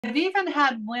even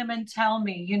had women tell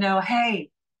me, hey,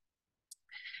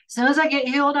 as soon as I get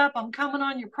healed up, I'm coming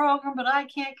on your program, but I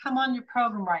can't come on your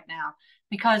program right now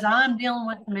because I'm dealing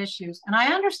with some issues. And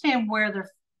I understand where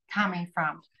they're coming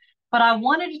from. But I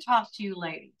wanted to talk to you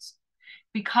ladies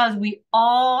because we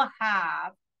all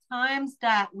have times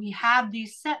that we have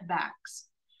these setbacks.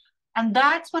 And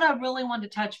that's what I really wanted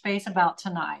to touch base about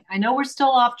tonight. I know we're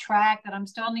still off track, that I'm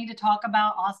still need to talk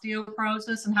about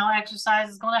osteoporosis and how exercise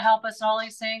is going to help us and all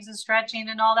these things and stretching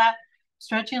and all that.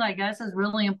 Stretching, I guess, is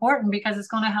really important because it's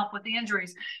going to help with the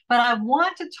injuries. But I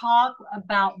want to talk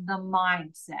about the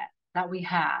mindset that we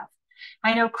have.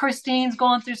 I know Christine's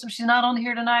going through some, she's not on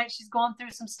here tonight. She's going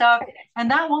through some stuff.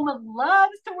 And that woman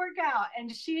loves to work out.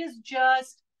 And she is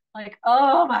just like,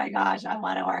 oh my gosh, I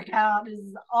want to work out. This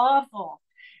is awful.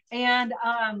 And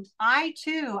I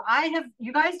too, I have,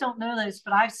 you guys don't know this,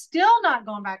 but I've still not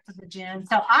gone back to the gym.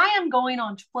 So I am going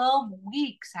on 12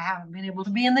 weeks. I haven't been able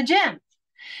to be in the gym.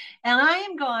 And I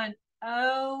am going,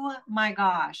 oh my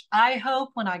gosh. I hope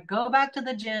when I go back to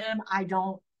the gym, I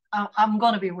don't, I'm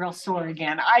going to be real sore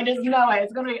again. I just know it.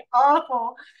 It's going to be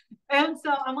awful. And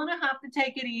so I'm going to have to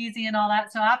take it easy and all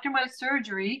that. So after my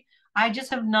surgery, I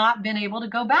just have not been able to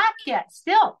go back yet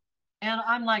still. And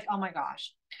I'm like, oh my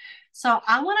gosh. So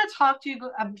I want to talk to you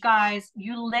guys,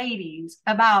 you ladies,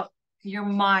 about your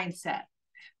mindset.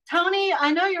 Tony,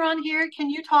 I know you're on here. Can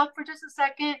you talk for just a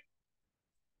second?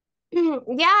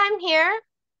 Yeah, I'm here.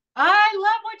 I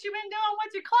love what you've been doing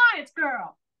with your clients,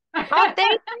 girl. Oh,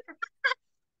 thank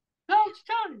Coach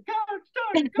Tony, Coach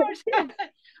Tony, Coach.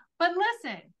 But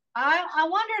listen, I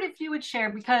wondered if you would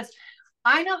share because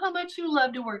I know how much you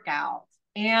love to work out.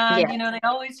 you. And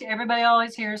Yeah. everybody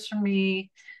always hears from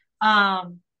me.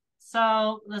 Um,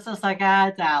 so this is like,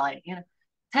 it's Allie.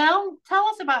 Tell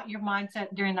us about your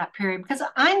mindset during that period because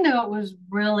I know it was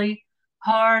really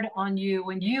hard on you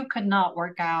when you could not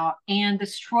work out and the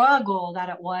struggle that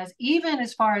it was, even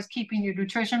as far as keeping your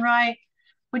nutrition right.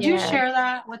 Would you Yeah. share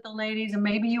that with the ladies and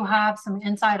maybe you have some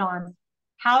insight on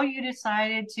how you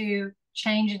decided to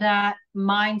change that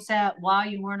mindset while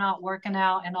you were not working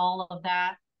out and all of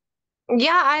that?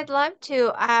 Yeah, I'd love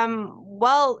to.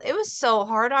 Well, it was so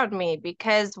hard on me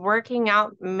because working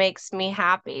out makes me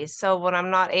happy. So when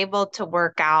I'm not able to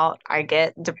work out, I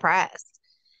get depressed.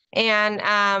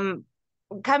 And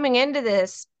coming into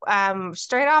this,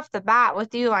 straight off the bat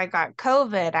with you, I got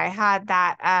COVID. I had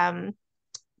that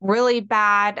really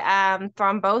bad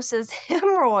thrombosis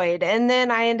hemorrhoid. And then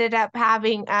I ended up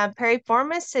having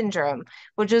piriformis syndrome,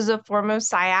 which is a form of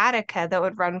sciatica that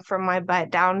would run from my butt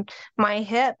down my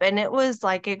hip. And it was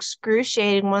like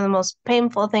excruciating, one of the most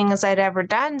painful things I'd ever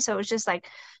done. So it was just like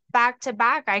back to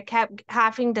back, I kept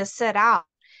having to sit out.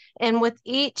 And with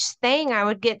each thing, I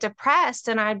would get depressed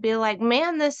and I'd be like,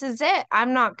 man, this is it.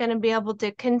 I'm not going to be able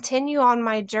to continue on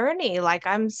my journey. Like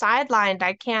I'm sidelined.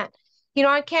 I can't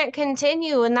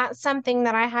continue. And that's something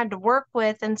that I had to work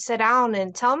with and sit down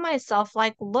and tell myself,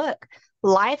 like, look,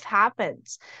 life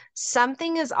happens.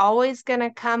 Something is always going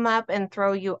to come up and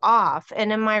throw you off.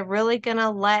 And am I really going to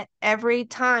let every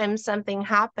time something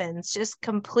happens just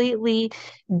completely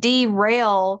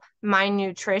derail my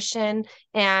nutrition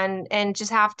and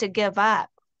just have to give up?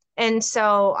 And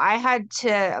so I had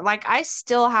to, like, I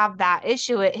still have that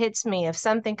issue. It hits me if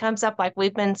something comes up, like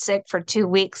we've been sick for 2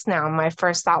 weeks now. My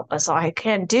first thought was, oh, I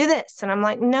can't do this. And I'm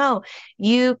like, no,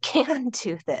 you can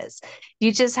do this.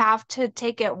 You just have to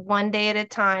take it one day at a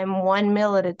time, one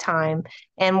meal at a time,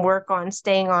 and work on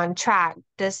staying on track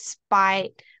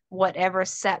despite whatever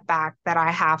setback that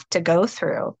I have to go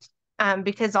through.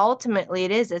 Because ultimately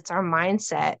it's our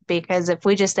mindset. Because if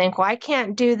we just think, well, I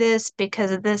can't do this because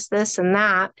of this, and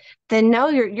that, then no,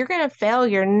 you're going to fail.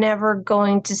 You're never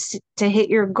going to hit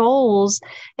your goals.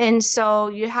 And so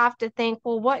you have to think,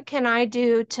 well, what can I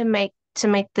do to make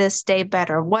this day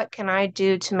better? What can I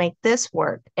do to make this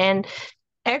work? And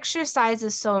exercise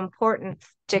is so important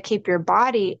to keep your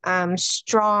body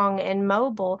strong and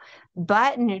mobile,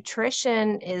 but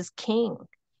nutrition is king.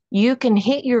 You can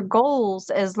hit your goals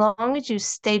as long as you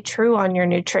stay true on your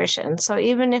nutrition. So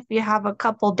even if you have a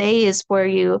couple days where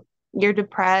you're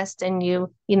depressed and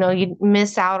you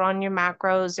miss out on your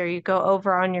macros or you go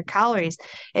over on your calories,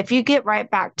 if you get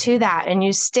right back to that and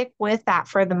you stick with that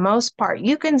for the most part,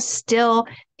 you can still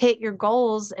hit your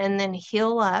goals and then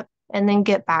heal up and then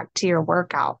get back to your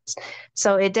workouts.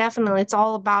 So it's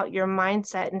all about your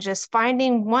mindset and just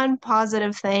finding one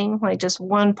positive thing, like just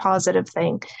one positive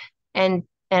thing, and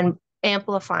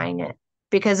amplifying it.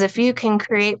 Because if you can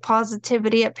create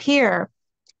positivity up here,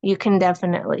 you can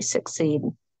definitely succeed.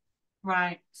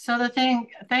 Right. So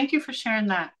thank you for sharing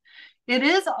that. It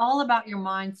is all about your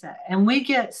mindset. And we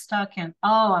get stuck in,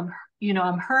 oh,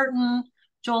 I'm hurting.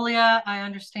 Julia, I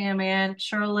understand, man.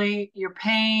 Shirley, your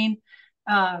pain.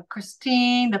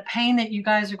 Christine, the pain that you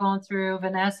guys are going through.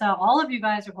 Vanessa, all of you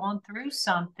guys are going through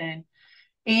something.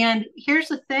 And here's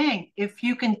the thing, if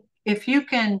you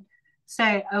can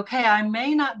say, okay, I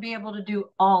may not be able to do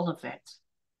all of it,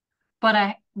 but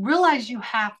I realize you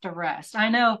have to rest. I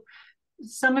know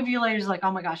some of you ladies are like,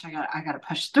 oh my gosh, I gotta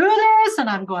push through this, and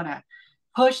I'm gonna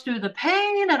push through the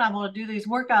pain, and I'm gonna do these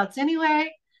workouts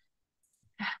anyway.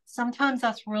 Sometimes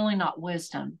that's really not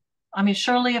wisdom. I mean,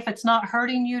 surely if it's not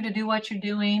hurting you to do what you're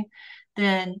doing,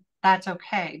 then that's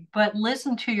okay. But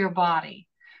listen to your body,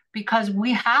 because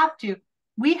we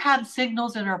have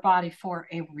signals in our body for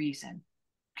a reason.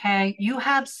 Okay. You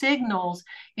have signals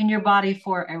in your body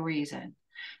for a reason.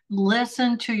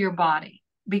 Listen to your body,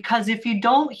 because if you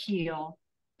don't heal,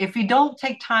 if you don't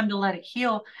take time to let it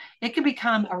heal, it could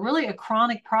become a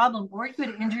chronic problem, or you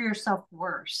could injure yourself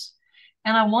worse.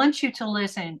 And I want you to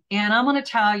listen. And I'm going to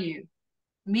tell you,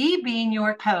 me being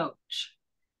your coach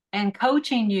and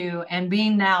coaching you and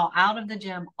being now out of the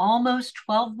gym almost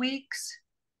 12 weeks,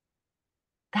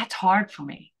 that's hard for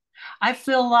me. I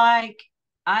feel like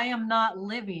I am not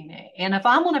living it. And if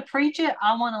I'm going to preach it,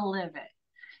 I want to live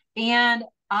it. And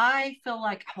I feel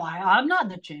like, why, I'm not in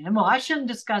the gym. Well, I shouldn't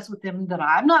discuss with them that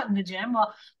I'm not in the gym.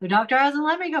 Well, the doctor hasn't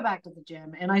let me go back to the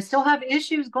gym. And I still have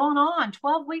issues going on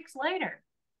 12 weeks later.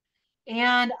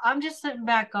 And I'm just sitting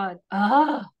back going,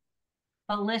 oh,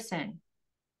 but listen,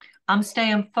 I'm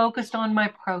staying focused on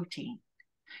my protein,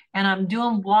 and I'm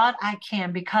doing what I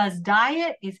can, because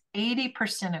diet is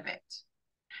 80% of it.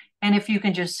 And if you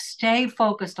can just stay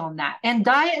focused on that, and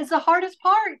diet is the hardest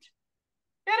part.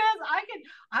 It is.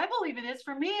 I believe it is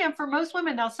for me and for most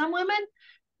women. Now, some women,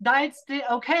 diet's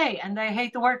okay and they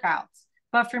hate the workouts.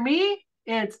 But for me,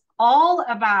 it's all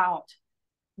about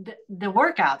the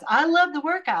workouts. I love the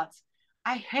workouts.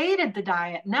 I hated the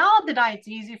diet. Now the diet's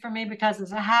easy for me because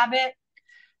it's a habit.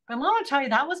 But I'm going to tell you,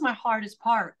 that was my hardest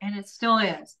part, and it still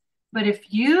is. But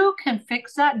if you can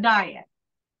fix that diet,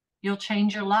 you'll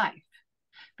change your life,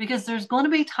 because there's going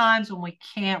to be times when we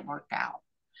can't work out.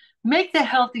 Make the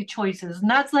healthy choices. And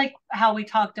that's like how we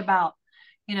talked about,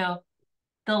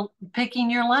 the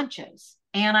picking your lunches.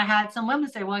 And I had some women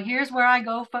say, well, here's where I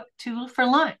go for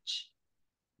lunch.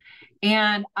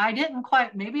 And I didn't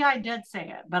quite, maybe I did say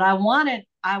it, but I want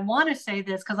to say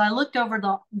this, because I looked over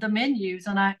the menus,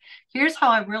 and here's how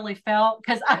I really felt,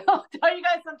 because I'll tell you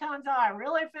guys sometimes how I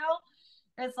really feel.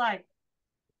 It's like,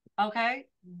 okay,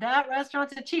 that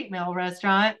restaurant's a cheat meal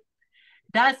restaurant.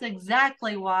 That's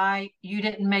exactly why you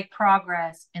didn't make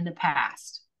progress in the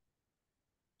past.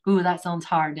 Ooh, that sounds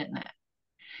hard, didn't it?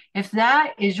 If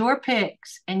that is your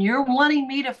picks and you're wanting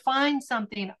me to find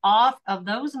something off of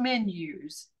those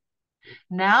menus,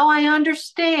 now I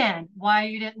understand why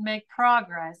you didn't make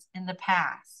progress in the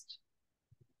past.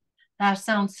 That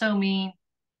sounds so mean,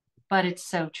 but it's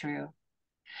so true.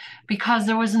 Because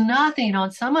there was nothing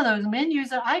on some of those menus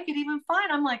that I could even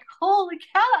find. I'm like, holy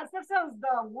cow, that stuff sounds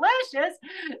delicious.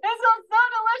 It sounds so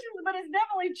delicious, but it's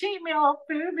definitely cheat meal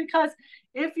food, because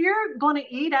if you're going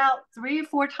to eat out 3 or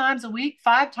 4 times a week,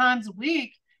 5 times a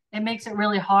week, it makes it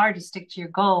really hard to stick to your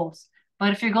goals.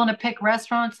 But if you're going to pick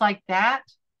restaurants like that,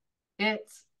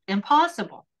 it's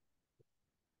impossible.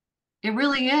 It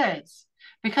really is.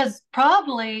 Because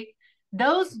probably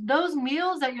those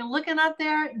meals that you're looking at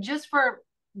there,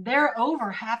 they're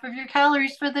over half of your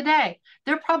calories for the day.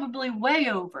 They're probably way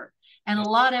over. And a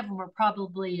lot of them are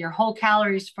probably your whole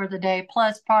calories for the day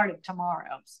plus part of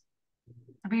tomorrow's,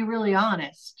 to be really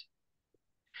honest.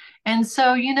 And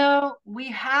so, we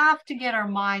have to get our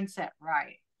mindset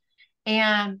right.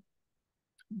 And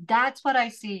that's what I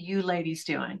see you ladies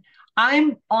doing.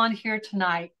 I'm on here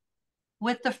tonight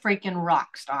with the freaking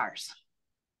rock stars.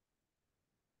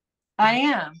 I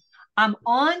am. I'm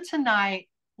on tonight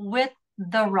with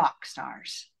the rock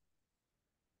stars.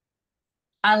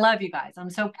 I love you guys. I'm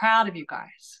so proud of you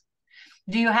guys.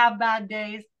 Do you have bad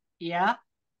days? Yeah.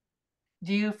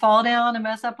 Do you fall down and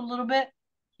mess up a little bit?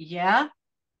 Yeah.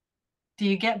 Do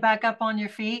you get back up on your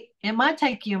feet? It might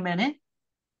take you a minute,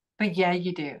 but yeah,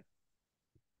 you do.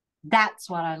 That's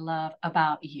what I love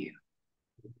about you.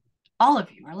 All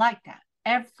of you are like that.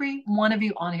 Every one of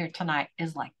you on here tonight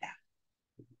is like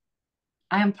that.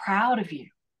 I am proud of you.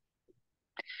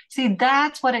 See,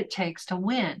 that's what it takes to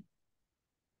win.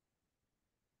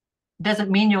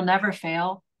 Doesn't mean you'll never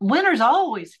fail. Winners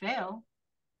always fail,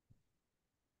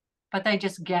 but they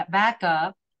just get back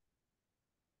up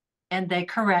and they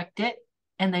correct it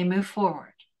and they move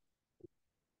forward.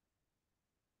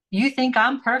 You think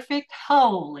I'm perfect?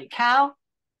 Holy cow.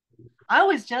 I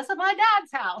was just at my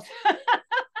dad's house.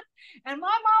 And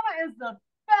my mama is the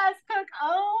best cook.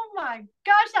 Oh my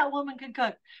gosh, that woman can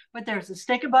cook. But there's a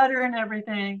stick of butter and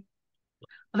everything.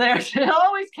 There's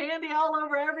always candy all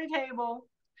over every table.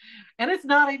 And it's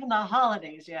not even the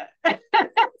holidays yet.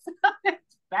 It's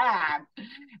bad.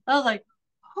 I was like,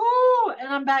 whoo. And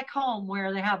I'm back home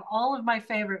where they have all of my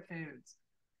favorite foods,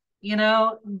 you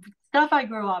know, stuff I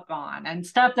grew up on and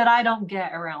stuff that I don't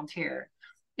get around here.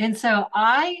 And so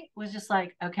I was just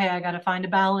like, okay, I got to find a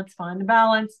balance, find a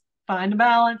balance, find a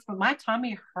balance. But my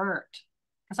tummy hurt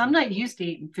because I'm not used to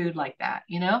eating food like that,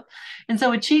 you know? And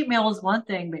so a cheat meal is one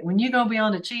thing, but when you go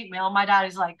beyond a cheat meal, my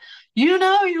daddy's like, you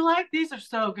know, you like these are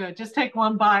so good. Just take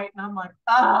one bite. And I'm like,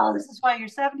 oh, this is why you're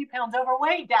 70 pounds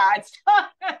overweight, Dad.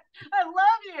 I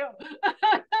love you.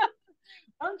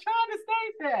 I'm trying to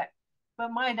stay fit.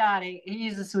 But my daddy,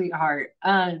 he's a sweetheart.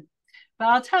 But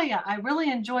I'll tell you, I really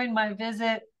enjoyed my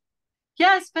visit.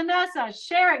 Yes, Vanessa,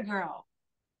 share it, girl.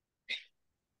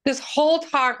 This whole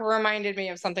talk reminded me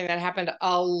of something that happened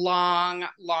a long,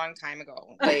 long time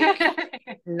ago, like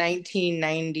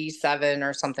 1997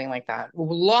 or something like that.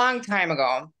 Long time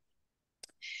ago.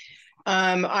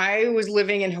 I was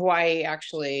living in Hawaii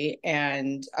actually,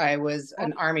 and I was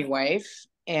an Army wife,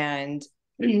 and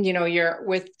you know, you're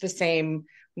with the same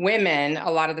women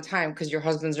a lot of the time because your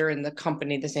husbands are in the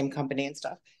company, the same company and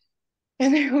stuff.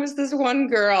 And there was this one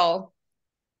girl,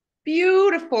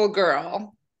 beautiful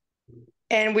girl.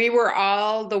 And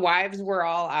the wives were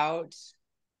all out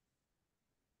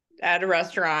at a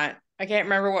restaurant. I can't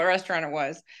remember what restaurant it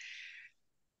was.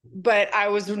 But I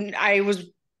was,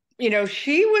 you know,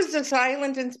 she was a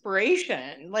silent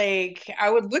inspiration. Like I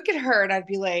would look at her and I'd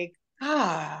be like,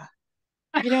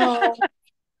 you know,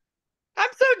 I'm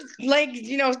so like,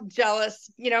 you know, jealous,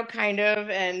 you know, kind of,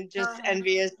 and just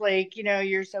envious, like, you know,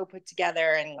 you're so put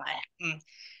together and like,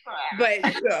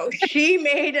 but so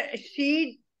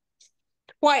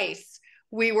twice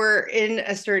we were in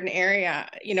a certain area,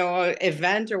 you know,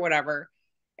 event or whatever.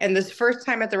 And this first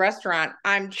time at the restaurant,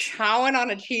 I'm chowing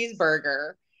on a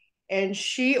cheeseburger and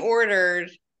she ordered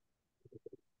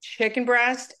chicken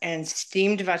breast and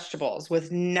steamed vegetables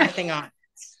with nothing on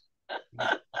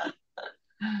it.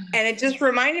 And it just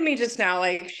reminded me just now,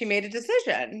 like she made a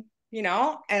decision, you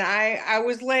know, and I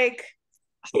was like,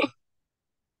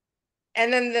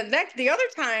 and then the other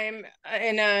time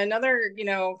in another, you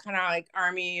know, kind of like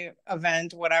Army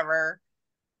event, whatever,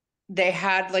 they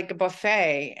had like a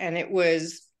buffet and it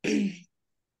was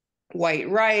white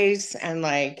rice and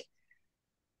like,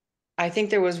 I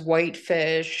think there was white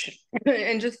fish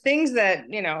and just things that,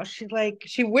 you know,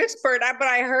 she whispered, but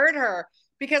I heard her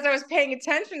because I was paying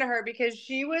attention to her because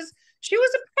she was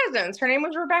a presence. Her name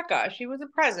was Rebecca. She was a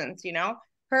presence, you know,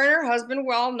 her and her husband,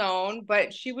 well known,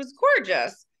 but she was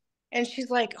gorgeous. And she's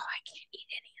like, oh, I can't eat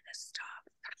any of this stuff.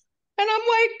 And I'm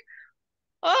like,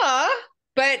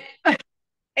 but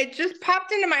it just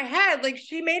popped into my head. Like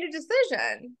she made a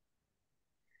decision.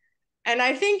 And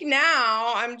I think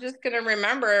now I'm just going to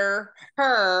remember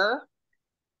her.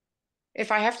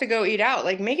 If I have to go eat out,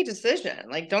 like make a decision,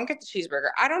 like don't get the cheeseburger.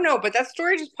 I don't know, but that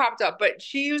story just popped up, but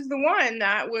she was the one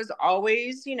that was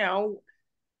always, you know,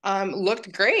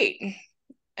 looked great.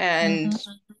 And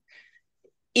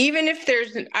even if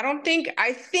there's,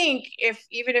 I think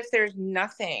even if there's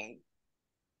nothing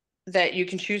that you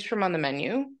can choose from on the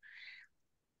menu,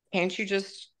 can't you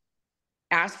just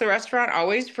ask the restaurant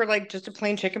always for like just a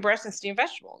plain chicken breast and steamed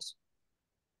vegetables?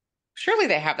 Surely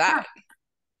they have that.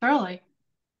 Surely.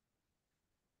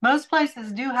 Most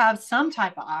places do have some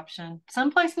type of option.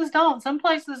 Some places don't. Some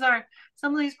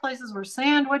of these places were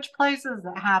sandwich places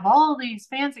that have all these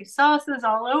fancy sauces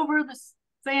all over the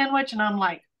sandwich. And I'm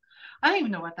like, I don't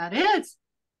even know what that is.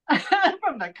 I'm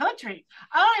from the country.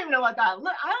 I don't even know what I don't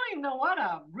even know what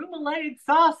a remoulade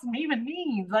sauce even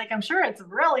means. Like, I'm sure it's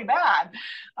really bad.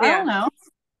 I don't know.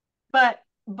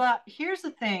 But here's the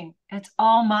thing. It's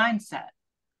all mindset.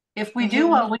 If we do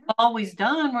what we've always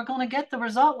done, we're going to get the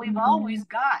result we've always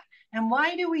got. And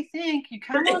why do we think you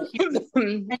come on here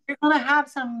and you're going to have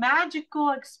some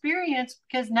magical experience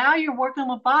because now you're working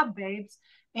with Bob Babes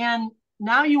and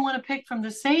now you want to pick from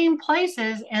the same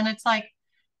places and it's like,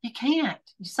 you can't.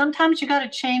 Sometimes you got to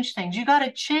change things. You got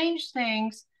to change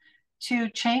things to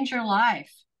change your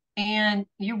life. And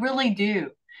you really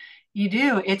do. You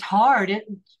do. It's hard.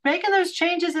 Making those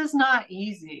changes is not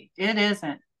easy. It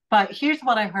isn't. But here's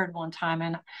what I heard one time,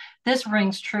 and this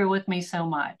rings true with me so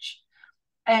much.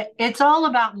 It's all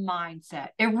about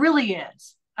mindset. It really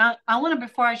is. I want to,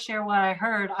 before I share what I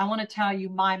heard, I want to tell you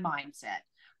my mindset.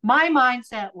 My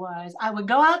mindset was I would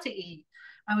go out to eat.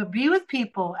 I would be with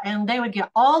people and they would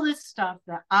get all this stuff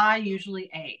that I usually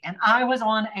ate. And I was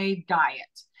on a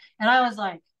diet. And I was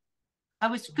like, I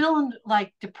was feeling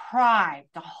like deprived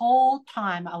the whole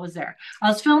time I was there. I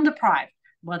was feeling deprived.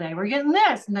 Well, they were getting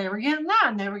this and they were getting that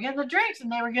and they were getting the drinks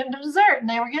and they were getting the dessert and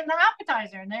they were getting the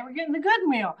appetizer and they were getting the good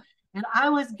meal. And I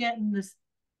was getting this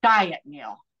diet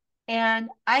meal. And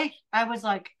I was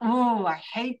like, oh, I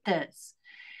hate this.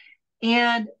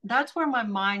 And that's where my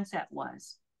mindset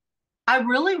was. I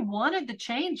really wanted the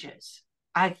changes,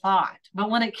 I thought.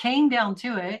 But when it came down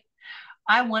to it,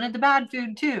 I wanted the bad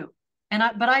food too.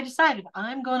 But I decided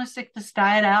I'm going to stick this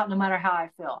diet out no matter how I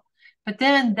feel. But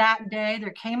then that day,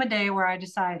 there came a day where I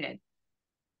decided,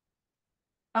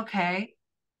 okay,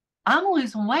 I'm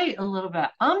losing weight a little bit.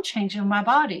 I'm changing my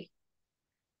body.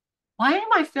 Why am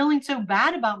I feeling so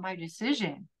bad about my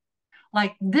decision?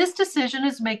 Like this decision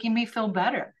is making me feel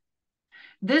better.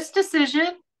 This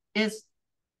decision is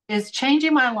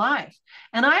changing my life.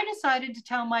 And I decided to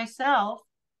tell myself,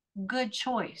 good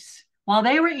choice. While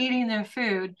they were eating their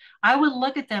food, I would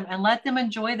look at them and let them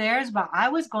enjoy theirs, but I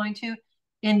was going to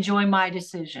enjoy my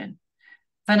decision.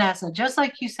 Vanessa, just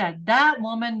like you said, that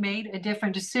woman made a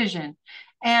different decision.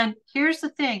 And here's the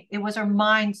thing, it was her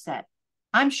mindset.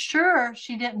 I'm sure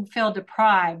she didn't feel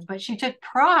deprived, but she took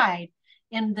pride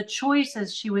in the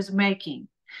choices she was making.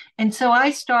 And so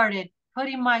I started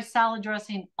putting my salad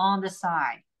dressing on the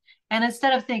side. And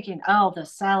instead of thinking, oh, the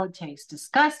salad tastes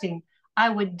disgusting, I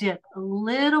would dip a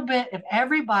little bit of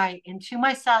every bite into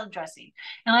my salad dressing.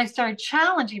 And I started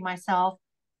challenging myself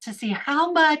to see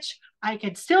how much I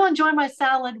could still enjoy my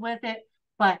salad with it,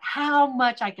 but how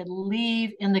much I could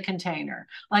leave in the container.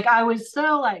 Like I was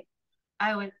so like,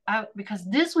 because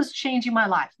this was changing my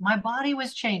life. My body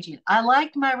was changing. I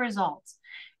liked my results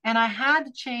and I had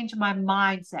to change my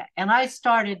mindset. And I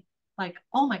started like,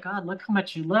 oh my God, look how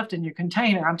much you left in your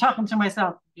container. I'm talking to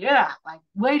myself, yeah, like,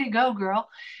 way to go, girl.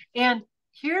 And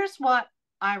here's what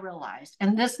I realized.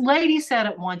 And this lady said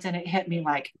it once and it hit me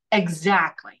like,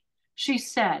 exactly. She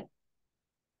said,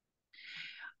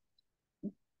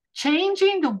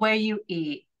 changing the way you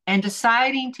eat and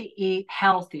deciding to eat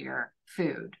healthier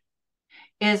food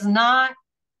is not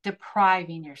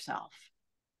depriving yourself.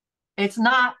 It's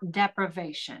not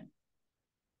deprivation.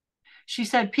 She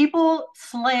said, people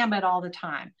slam it all the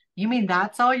time. You mean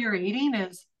that's all you're eating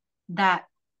is that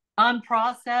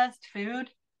unprocessed food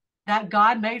that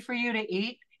God made for you to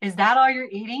eat? Is that all you're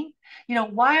eating? You know,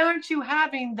 why aren't you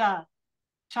having the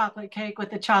chocolate cake with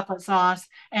the chocolate sauce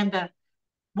and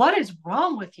what is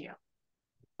wrong with you?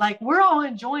 Like, we're all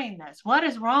enjoying this. What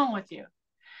is wrong with you?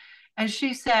 And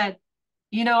she said,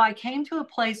 you know, I came to a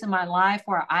place in my life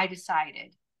where I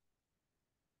decided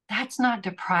that's not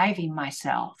depriving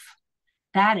myself.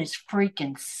 That is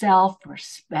freaking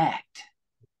self-respect.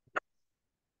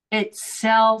 It's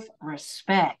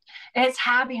self-respect. It's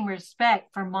having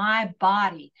respect for my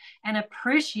body and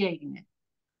appreciating it.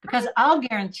 Because I'll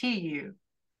guarantee you,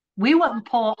 we wouldn't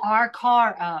pull our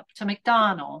car up to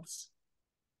McDonald's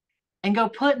and go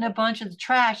put in a bunch of the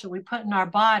trash that we put in our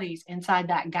bodies inside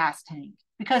that gas tank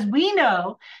because we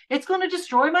know it's going to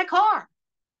destroy my car.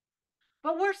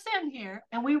 But we're sitting here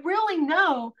and we really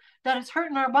know that it's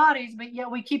hurting our bodies, but yet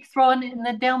we keep throwing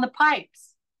it down the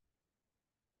pipes.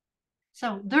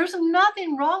 So there's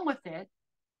nothing wrong with it.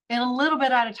 And a little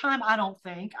bit at a time, I don't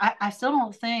think. I still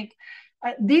don't think.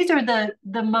 These are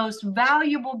the most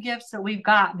valuable gifts that we've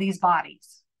got, these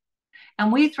bodies.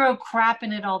 And we throw crap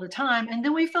in it all the time. And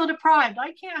then we feel deprived.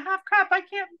 I can't have crap. I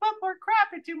can't put more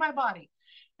crap into my body.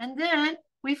 And then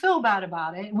we feel bad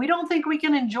about it. We don't think we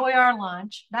can enjoy our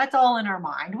lunch. That's all in our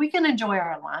mind. We can enjoy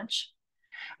our lunch.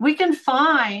 We can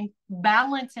find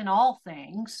balance in all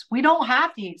things. We don't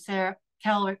have to eat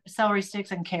celery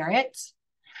sticks and carrots.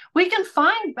 We can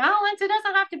find balance. It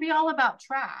doesn't have to be all about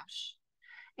trash.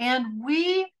 And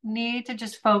we need to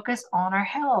just focus on our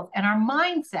health and our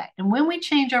mindset. And when we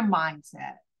change our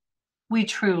mindset, we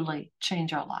truly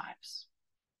change our lives.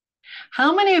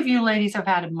 How many of you ladies have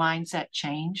had a mindset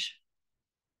change?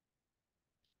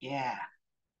 Yeah.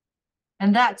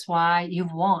 And that's why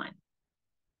you've won.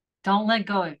 Don't let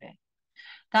go of it.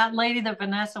 That lady that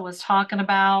Vanessa was talking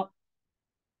about,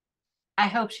 I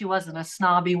hope she wasn't a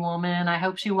snobby woman. I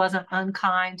hope she wasn't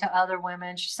unkind to other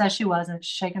women. She says she wasn't.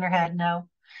 She's shaking her head no.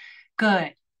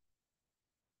 Good.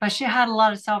 But she had a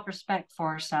lot of self-respect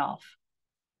for herself.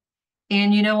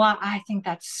 And you know what? I think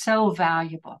that's so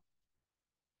valuable.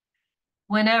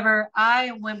 Whenever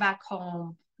I went back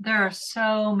home, there are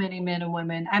so many men and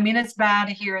women. I mean, it's bad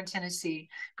here in Tennessee,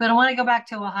 but I want to go back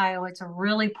to Ohio. It's a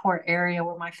really poor area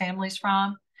where my family's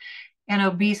from. And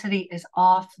obesity is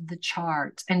off the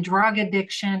charts. And drug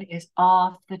addiction is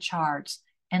off the charts.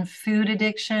 And food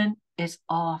addiction is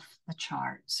off the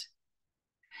charts.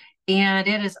 And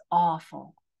it is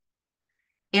awful.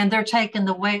 and they're taking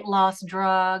the weight loss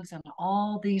drugs and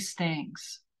all these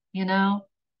things, you know,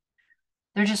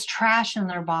 they're just trashing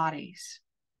their bodies.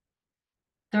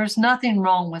 There's nothing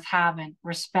wrong with having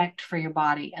respect for your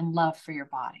body and love for your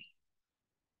body.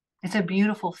 It's a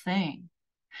beautiful thing.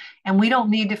 And we don't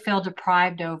need to feel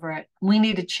deprived over it. We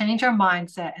need to change our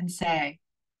mindset and say,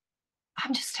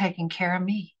 I'm just taking care of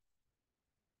me.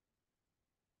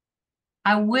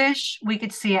 I wish we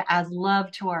could see it as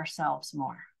love to ourselves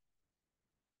more.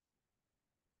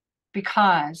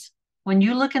 Because when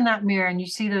you look in that mirror and you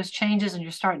see those changes and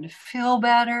you're starting to feel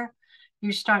better,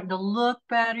 you're starting to look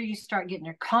better, you start getting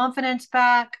your confidence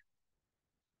back,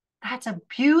 that's a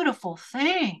beautiful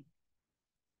thing.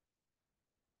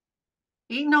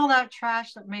 Eating all that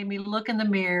trash that made me look in the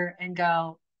mirror and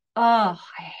go, oh,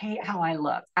 I hate how I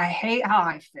look. I hate how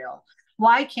I feel.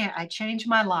 Why can't I change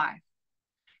my life?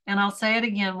 And I'll say it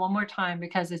again one more time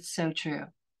because it's so true.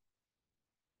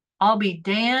 I'll be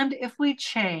damned if we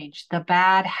change the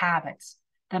bad habits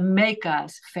that make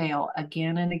us fail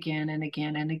again and again and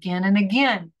again and again and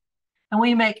again. And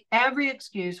we make every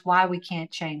excuse why we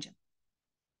can't change it.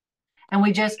 And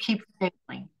we just keep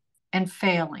failing and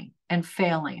failing and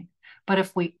failing. But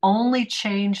if we only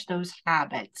change those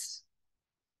habits,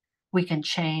 we can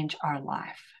change our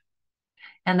life.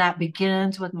 And that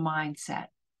begins with mindset.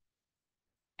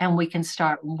 And we can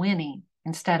start winning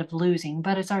instead of losing,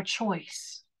 but it's our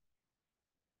choice.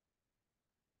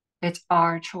 It's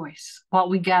our choice. What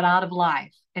we get out of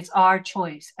life, it's our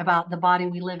choice about the body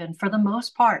we live in. For the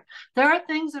most part, there are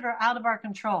things that are out of our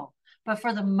control, but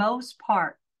for the most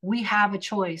part, we have a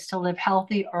choice to live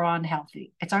healthy or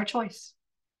unhealthy. It's our choice.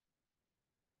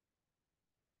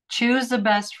 Choose the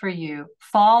best for you.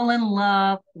 Fall in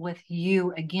love with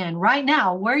you again, right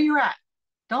now, where you're at.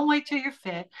 Don't wait till you're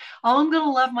fit. Oh, I'm going to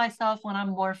love myself when I'm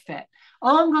more fit.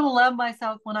 Oh, I'm going to love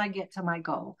myself when I get to my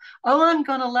goal. Oh, I'm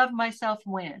going to love myself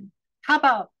when. How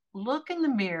about look in the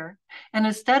mirror and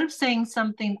instead of saying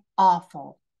something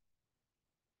awful,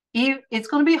 it's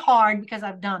going to be hard because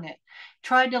I've done it.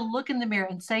 Try to look in the mirror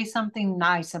and say something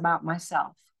nice about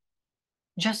myself.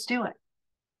 Just do it.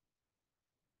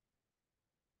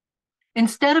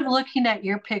 Instead of looking at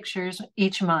your pictures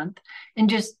each month and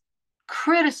just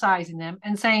criticizing them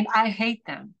and saying, I hate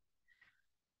them,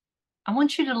 I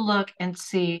want you to look and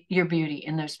see your beauty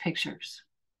in those pictures.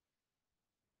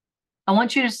 I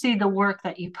want you to see the work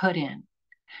that you put in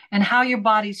and how your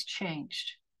body's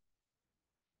changed.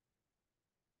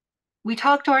 We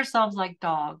talk to ourselves like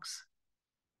dogs.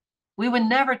 We would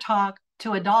never talk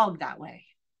to a dog that way.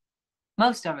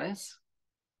 Most of us.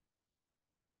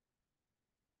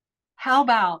 How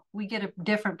about we get a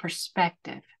different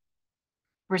perspective?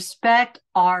 Respect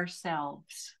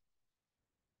ourselves.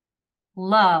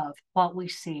 Love what we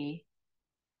see.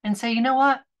 And say, you know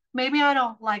what? Maybe I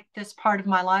don't like this part of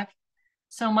my life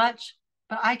so much,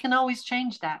 but I can always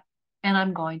change that. And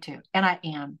I'm going to. And I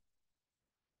am.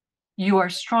 You are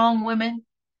strong women.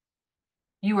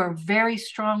 You are very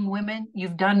strong women.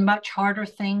 You've done much harder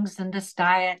things than this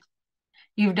diet.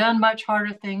 You've done much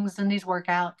harder things than these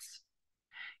workouts.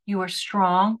 You are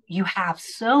strong. You have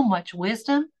so much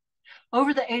wisdom.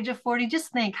 Over the age of 40,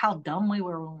 just think how dumb we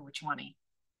were when we were 20.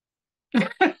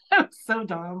 So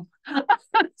dumb.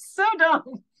 So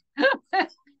dumb.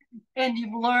 And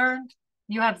you've learned.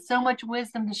 You have so much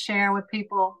wisdom to share with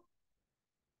people.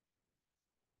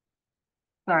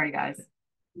 Sorry, guys.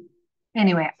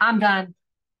 Anyway, I'm done.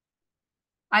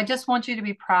 I just want you to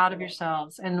be proud of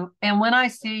yourselves. And when I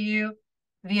see you,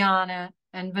 Viana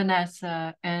and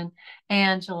Vanessa and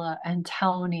Angela and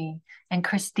Tony and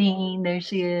Christine, there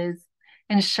she is,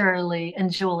 and Shirley and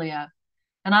Julia,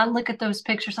 and I look at those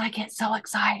pictures, I get so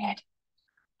excited.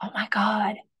 Oh my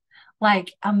God,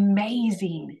 like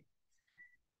amazing,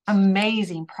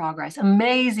 amazing progress,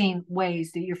 amazing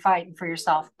ways that you're fighting for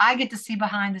yourself. I get to see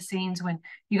behind the scenes when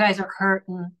you guys are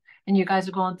hurting and you guys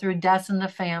are going through deaths in the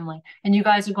family and you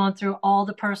guys are going through all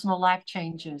the personal life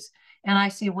changes. And I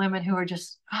see women who are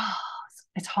just, oh,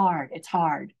 it's hard. It's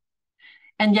hard.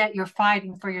 And yet you're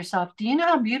fighting for yourself. Do you know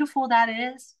how beautiful that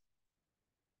is?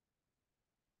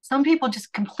 Some people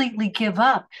just completely give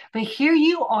up. But here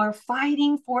you are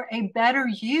fighting for a better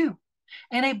you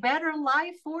and a better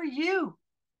life for you.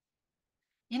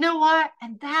 You know what?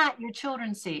 And that your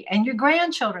children see and your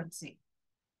grandchildren see.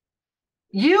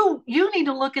 You need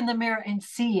to look in the mirror and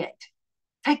see it.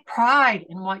 Take pride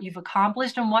in what you've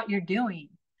accomplished and what you're doing.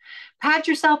 Pat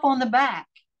yourself on the back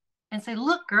and say,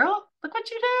 look, girl, look what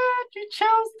you did. You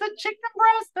chose the chicken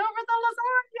breast over the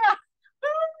lasagna.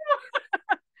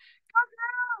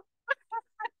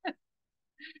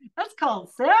 That's called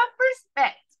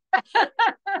self-respect.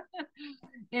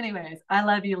 Anyways, I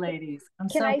love you ladies. I'm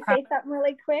Can so I proud. say something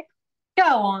really quick? Go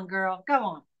on, girl. Go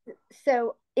on.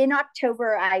 So in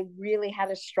October, I really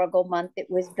had a struggle month. It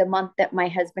was the month that my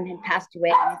husband had passed away,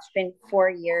 and it's been 4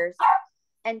 years.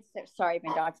 And so, sorry,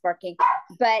 my dog's barking.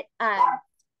 But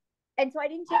and so I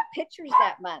didn't take pictures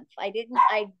that month. I didn't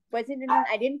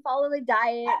follow the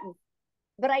diet,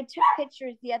 but I took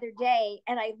pictures the other day,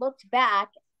 and I looked back,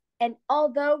 and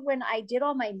although when I did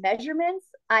all my measurements,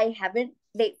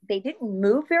 they didn't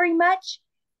move very much.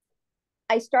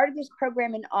 I started this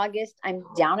program in August. I'm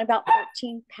down about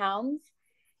 13 pounds,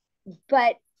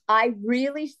 but I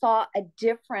really saw a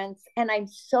difference. And I'm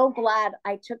so glad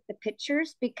I took the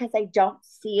pictures because I don't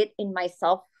see it in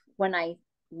myself when I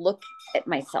look at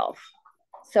myself.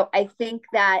 So I think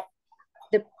that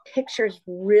the pictures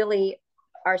really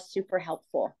are super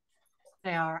helpful.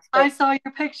 They are. I saw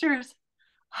your pictures.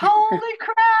 Holy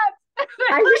crap.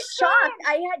 I was shocked.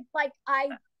 I had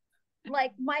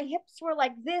like my hips were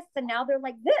like this and now they're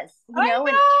like this, you know.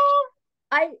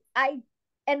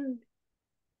 And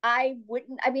I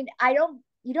wouldn't, I mean,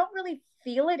 you don't really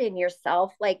feel it in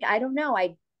yourself. Like, I don't know.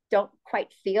 I don't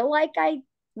quite feel like I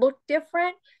look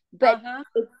different, but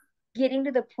it's getting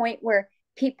to the point where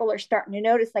people are starting to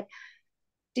notice, like,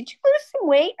 did you lose some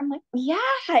weight? I'm like, yeah,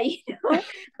 you know,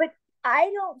 but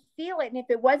I don't feel it. And if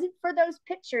it wasn't for those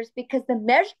pictures, because the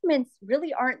measurements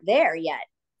really aren't there yet,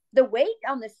 the weight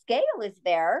on the scale is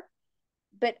there,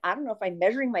 but I don't know if I'm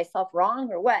measuring myself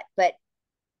wrong or what, but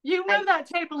you move that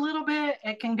tape a little bit,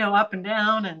 it can go up and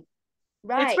down, and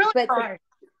right. It's really but hard.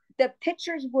 The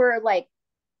pictures were like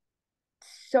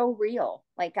so real.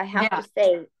 Like, I have to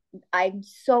say, I'm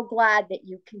so glad that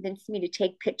you convinced me to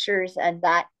take pictures, and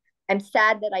that I'm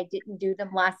sad that I didn't do them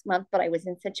last month, but I was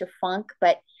in such a funk.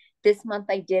 But this month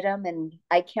I did them, and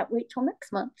I can't wait till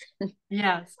next month.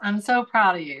 Yes, I'm so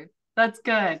proud of you. That's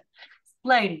good.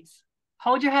 Ladies,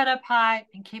 hold your head up high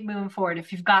and keep moving forward.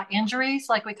 If you've got injuries,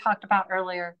 like we talked about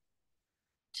earlier,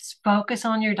 just focus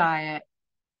on your diet.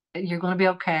 You're going to be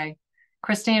okay.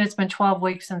 Christine, it's been 12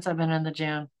 weeks since I've been in the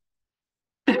gym.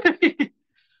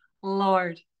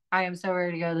 Lord, I am so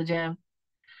ready to go to the gym.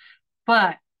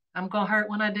 But I'm going to hurt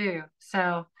when I do.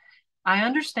 So I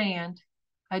understand.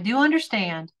 I do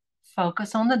understand.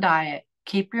 Focus on the diet.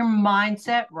 Keep your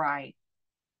mindset right.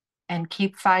 And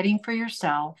keep fighting for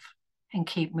yourself and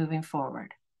keep moving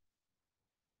forward.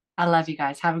 I love you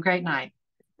guys. Have a great night.